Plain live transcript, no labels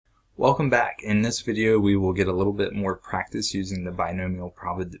Welcome back. In this video we will get a little bit more practice using the binomial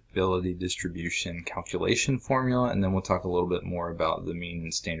probability distribution calculation formula, and then we'll talk a little bit more about the mean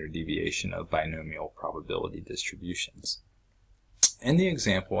and standard deviation of binomial probability distributions. In the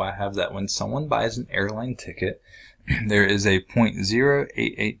example, I have that when someone buys an airline ticket, there is a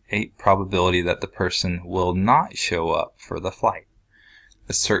 0.0888 probability that the person will not show up for the flight.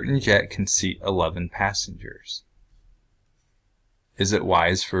 A certain jet can seat 11 passengers. Is it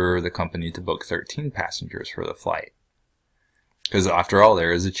wise for the company to book 13 passengers for the flight? Because after all,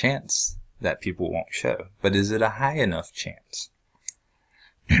 there is a chance that people won't show. But is it a high enough chance?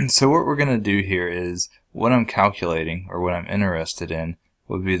 So what we're going to do here is, what I'm calculating, or what I'm interested in,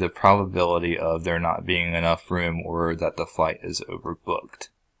 would be the probability of there not being enough room or that the flight is overbooked.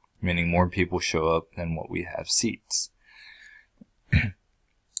 Meaning more people show up than what we have seats.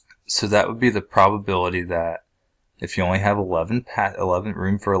 So that would be the probability that if you only have 11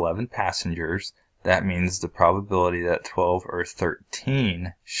 room for 11 passengers, that means the probability that 12 or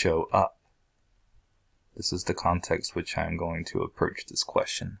 13 show up. This is the context which I'm going to approach this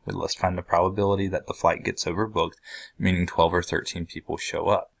question. But let's find the probability that the flight gets overbooked, meaning 12 or 13 people show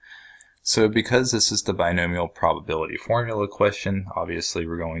up. So because this is the binomial probability formula question, obviously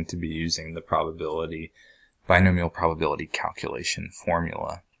we're going to be using the binomial probability calculation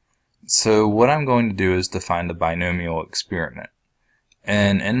formula. So what I'm going to do is define the binomial experiment.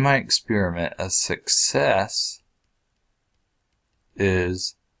 And in my experiment, a success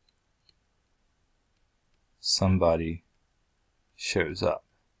is somebody shows up.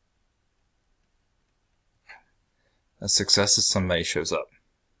 A success is somebody shows up.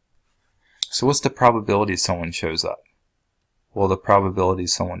 So what's the probability someone shows up? Well, the probability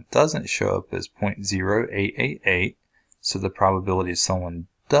someone doesn't show up is 0.0888. So the probability someone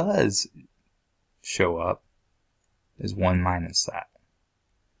does show up is 1 minus that.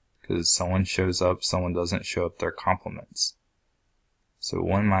 Because someone shows up, someone doesn't show up, they're complements. So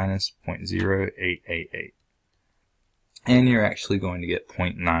 1 minus 0.0888. And you're actually going to get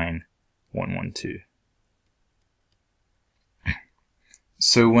 0.9112.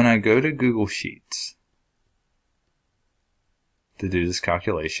 So when I go to Google Sheets to do this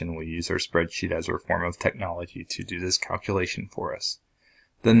calculation, we'll use our spreadsheet as our form of technology to do this calculation for us.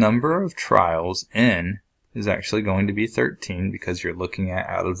 The number of trials N is actually going to be 13 because you're looking at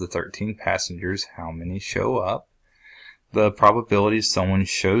out of the 13 passengers, how many show up. The probability someone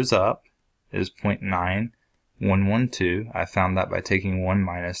shows up is 0.9112. I found that by taking 1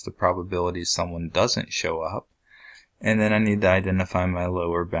 minus the probability someone doesn't show up. And then I need to identify my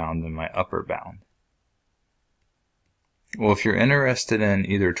lower bound and my upper bound. Well, if you're interested in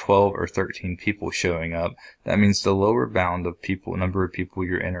either 12 or 13 people showing up, that means the lower bound of number of people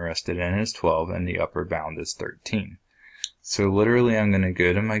you're interested in is 12 and the upper bound is 13. So literally I'm going to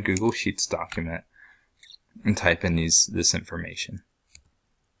go to my Google Sheets document and type in this information.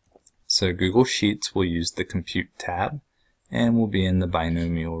 So Google Sheets will use the Compute tab and will be in the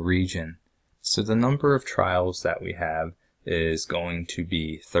binomial region. So the number of trials that we have is going to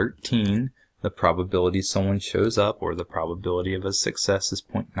be 13. The probability someone shows up, or the probability of a success, is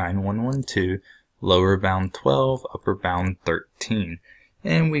 0.9112, lower bound 12, upper bound 13.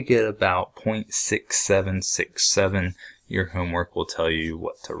 And we get about 0.6767. Your homework will tell you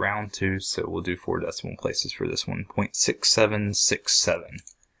what to round to, so we'll do 4 decimal places for this one, 0.6767.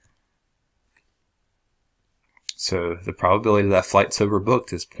 So the probability that flight's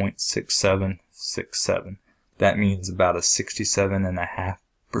overbooked is 0.6767. That means about a 67.5%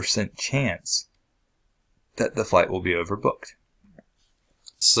 chance that the flight will be overbooked.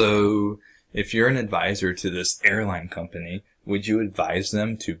 So if you're an advisor to this airline company, would you advise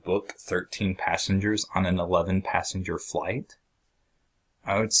them to book 13 passengers on an 11 passenger flight?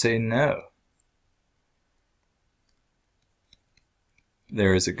 I would say no.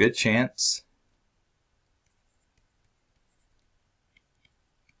 There is a good chance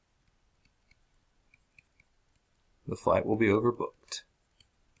the flight will be overbooked.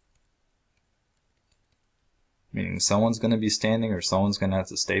 Meaning someone's going to be standing or someone's going to have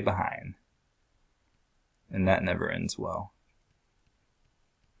to stay behind. And that never ends well.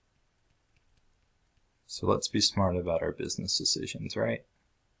 So let's be smart about our business decisions, right?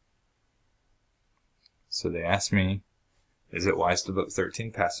 So they asked me, is it wise to book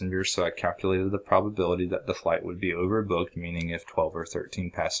 13 passengers? So I calculated the probability that the flight would be overbooked, meaning if 12 or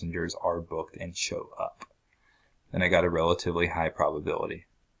 13 passengers are booked and show up. And I got a relatively high probability.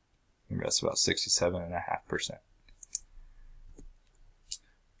 That's about 67.5%.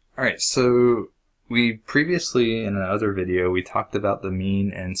 Alright, so we previously, in another video, we talked about the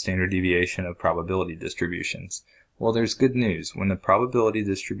mean and standard deviation of probability distributions. Well, there's good news. When the probability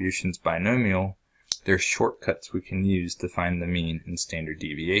distribution's binomial, there's shortcuts we can use to find the mean and standard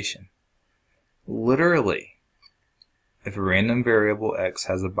deviation. Literally, if a random variable x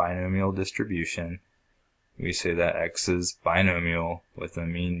has a binomial distribution, we say that x is binomial with a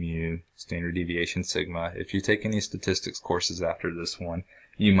mean mu, standard deviation sigma. If you take any statistics courses after this one,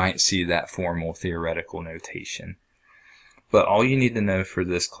 you might see that formal theoretical notation. But all you need to know for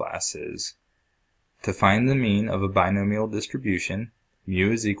this class is to find the mean of a binomial distribution,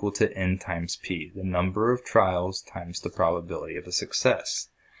 mu is equal to n times p, the number of trials times the probability of a success.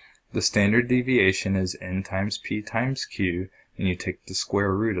 The standard deviation is n times p times q, and you take the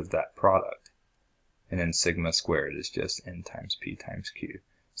square root of that product. And then sigma squared is just n times p times q.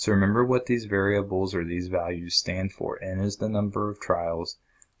 So remember what these variables or these values stand for. N is the number of trials,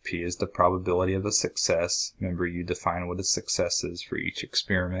 p is the probability of a success. Remember, you define what a success is for each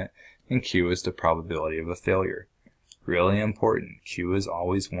experiment, and q is the probability of a failure. Really important, q is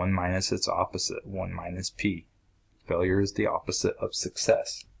always 1 minus its opposite, 1 minus p. Failure is the opposite of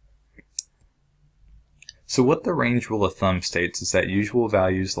success. So what the range rule of thumb states is that usual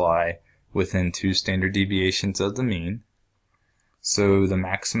values lie within 2 standard deviations of the mean. So the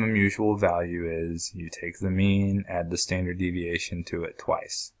maximum usual value is you take the mean, add the standard deviation to it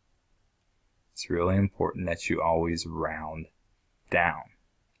twice. It's really important that you always round down.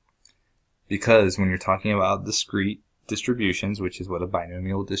 Because when you're talking about discrete distributions, which is what a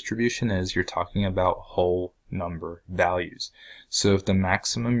binomial distribution is, you're talking about whole number values. So if the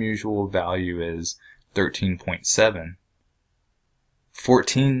maximum usual value is 13.7,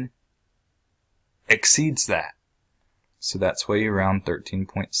 14 exceeds that. So that's why you round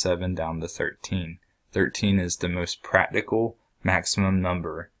 13.7 down to 13. 13 is the most practical maximum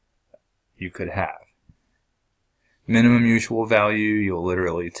number you could have. Minimum usual value, you'll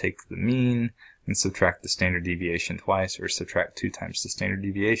literally take the mean and subtract the standard deviation twice, or subtract 2 times the standard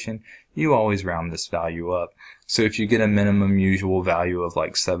deviation. You always round this value up. So if you get a minimum usual value of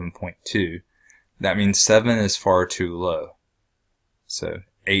like 7.2, that means 7 is far too low. So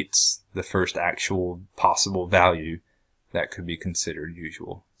 8's the first actual possible value that could be considered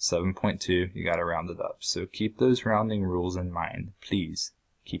usual. 7.2, you got to round it up. So keep those rounding rules in mind. Please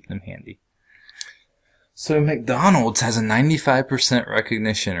keep them handy. So McDonald's has a 95%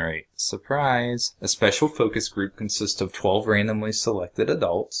 recognition rate. Surprise! A special focus group consists of 12 randomly selected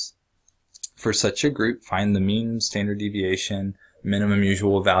adults. For such a group, find the mean, standard deviation, minimum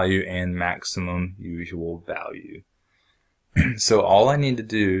usual value, and maximum usual value. So all I need to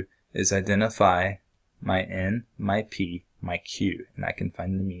do is identify my n, my p, my q, and I can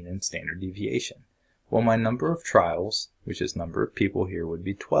find the mean and standard deviation. Well, my number of trials, which is number of people here, would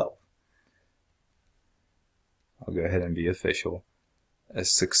be 12. I'll go ahead and be official. A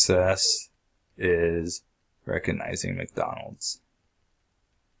success is recognizing McDonald's.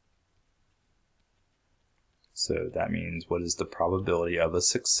 So that means, what is the probability of a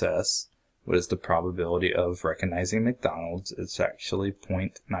success? What is the probability of recognizing McDonald's? It's actually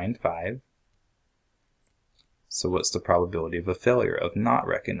 0.95. So what's the probability of a failure of not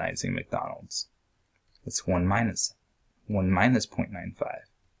recognizing McDonald's? It's 1 minus 0.95.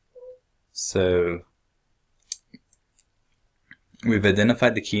 So we've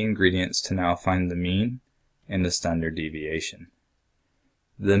identified the key ingredients to now find the mean and the standard deviation.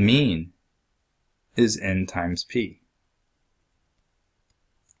 The mean is n times p.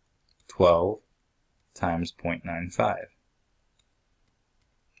 12 times 0.95.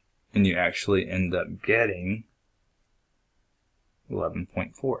 And you actually end up getting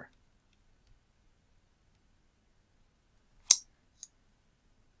 11.4.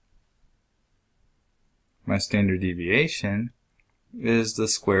 My standard deviation is the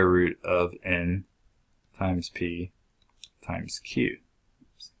square root of n times p times q.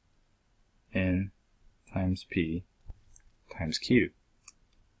 N times p times q.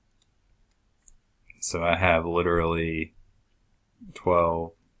 So I have literally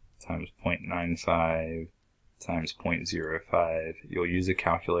 12 times 0.95 times 0.05. You'll use a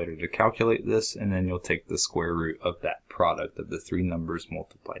calculator to calculate this, and then you'll take the square root of that product of the 3 numbers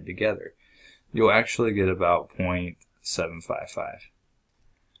multiplied together. You'll actually get about 0.755.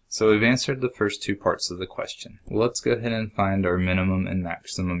 So we've answered the first 2 parts of the question. Well, let's go ahead and find our minimum and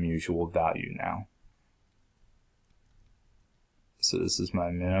maximum usual value now. So this is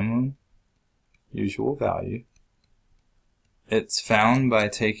my minimum usual value. It's found by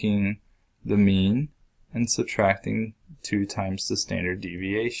taking the mean and subtracting 2 times the standard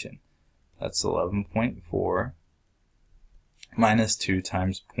deviation. That's 11.4 minus 2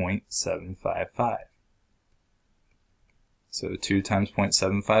 times 0.755. So 2 times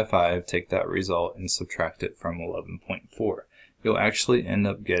 0.755, take that result and subtract it from 11.4. You'll actually end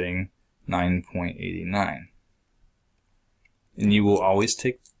up getting 9.89. And you will always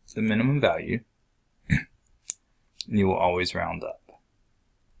take the minimum value, and you will always round up.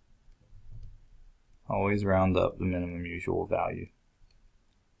 Always round up the minimum usual value.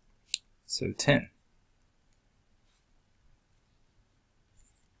 So 10.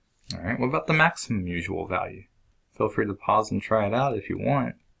 Alright, what about the maximum usual value? Feel free to pause and try it out if you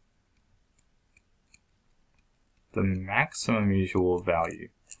want. The maximum usual value.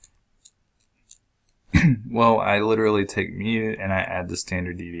 Well, I literally take mu and I add the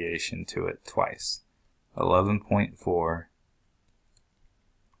standard deviation to it twice. 11.4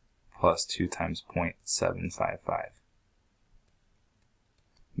 plus 2 times 0.755.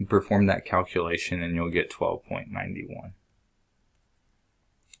 You perform that calculation and you'll get 12.91.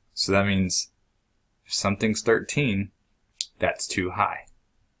 So that means if something's 13, that's too high.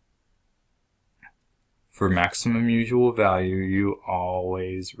 For maximum usual value, you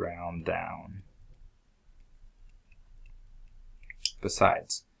always round down.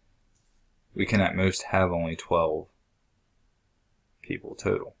 Besides, we can at most have only 12 people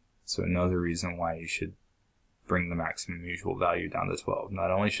total. So another reason why you should bring the maximum usual value down to 12. Not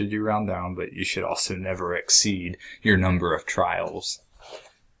only should you round down, but you should also never exceed your number of trials.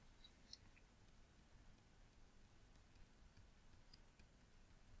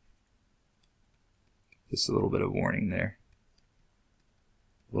 Just a little bit of warning there.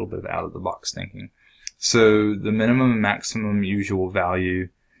 A little bit of out of the box thinking. So the minimum and maximum usual value,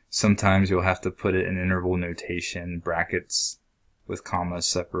 sometimes you'll have to put it in interval notation, brackets with commas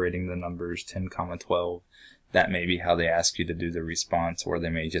separating the numbers 10, 12. That may be how they ask you to do the response, or they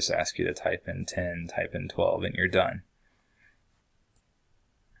may just ask you to type in 10, type in 12, and you're done.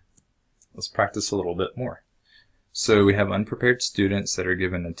 Let's practice a little bit more. So we have unprepared students that are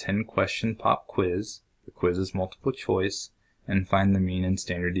given a 10-question pop quiz. The quiz is multiple choice, and find the mean and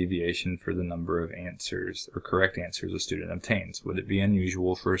standard deviation for the number of answers or correct answers a student obtains. Would it be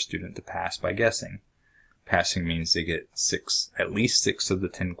unusual for a student to pass by guessing? Passing means they get at least 6 of the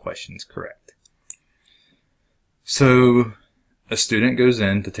 10 questions correct. So a student goes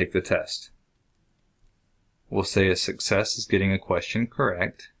in to take the test. We'll say a success is getting a question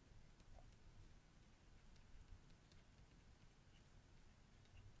correct.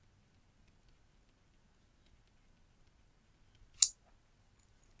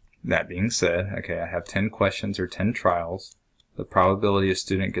 That being said, okay, I have 10 questions or 10 trials. The probability a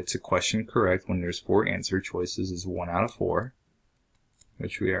student gets a question correct when there's 4 answer choices is 1 out of 4,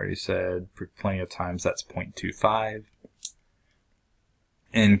 which we already said plenty of times, that's 0.25.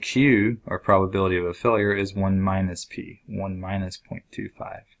 And Q, our probability of a failure, is 1 minus P, 1 minus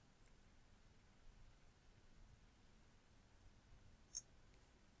 0.25.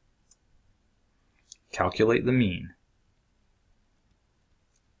 Calculate the mean.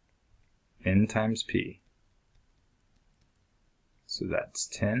 N times P. So that's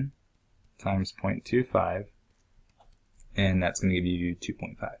 10 times 0.25, and that's going to give you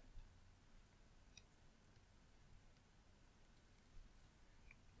 2.5.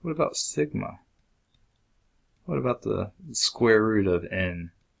 What about sigma? What about the square root of N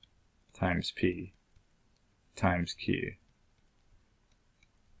times P times Q?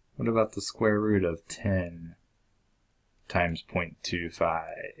 What about the square root of 10 times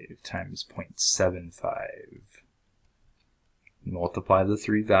 0.25 times 0.75? Multiply the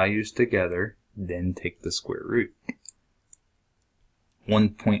 3 values together, then take the square root.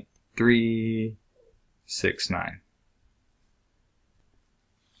 1.369.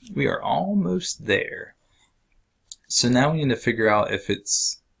 We are almost there. So now we need to figure out if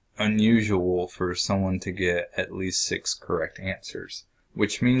it's unusual for someone to get at least 6 correct answers,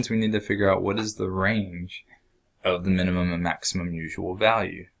 which means we need to figure out what is the range of the minimum and maximum usual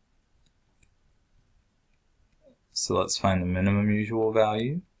value. So let's find the minimum usual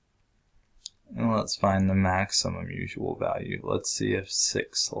value, and let's find the maximum usual value. Let's see if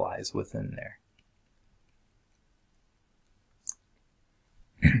 6 lies within there.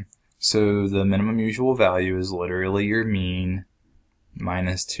 So the minimum usual value is literally your mean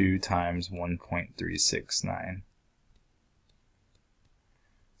minus 2 times 1.369.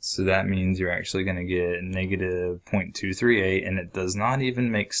 So that means you're actually going to get negative 0.238, and it does not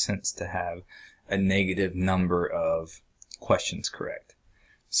even make sense to have a negative number of questions correct.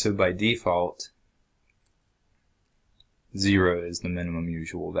 So by default, 0 is the minimum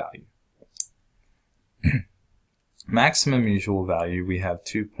usual value. Maximum usual value, we have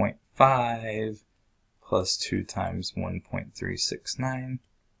 2.5 plus 2 times 1.369.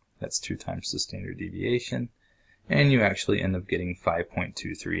 That's 2 times the standard deviation. and you actually end up getting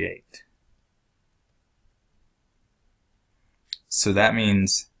 5.238. So that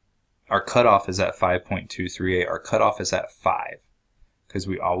means our cutoff is at 5.238. Our cutoff is at 5 because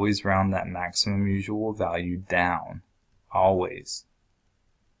we always round that maximum usual value down. Always.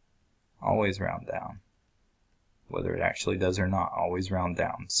 Always round down. Whether it actually does or not, always round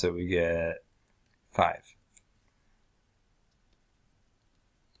down. So we get 5.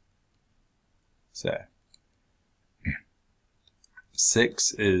 So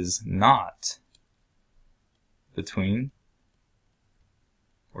 6 is not between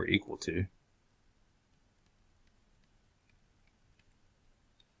or equal to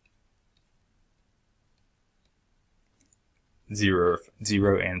 0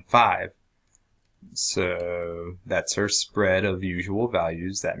 and 5. So that's our spread of usual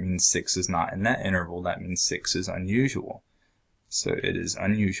values. That means 6 is not in that interval. That means 6 is unusual. So it is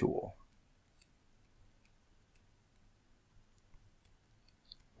unusual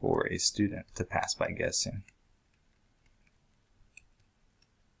for a student to pass by guessing.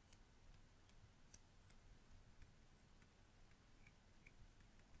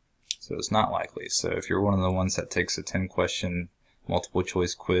 So it's not likely. So if you're one of the ones that takes a 10-question multiple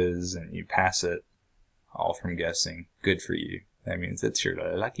choice quiz and you pass it all from guessing, good for you. That means it's your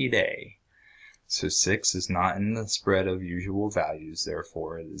lucky day. So 6 is not in the spread of usual values,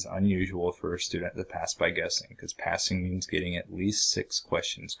 therefore it is unusual for a student to pass by guessing, because passing means getting at least 6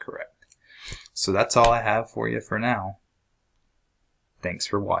 questions correct. So that's all I have for you for now. Thanks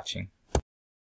for watching.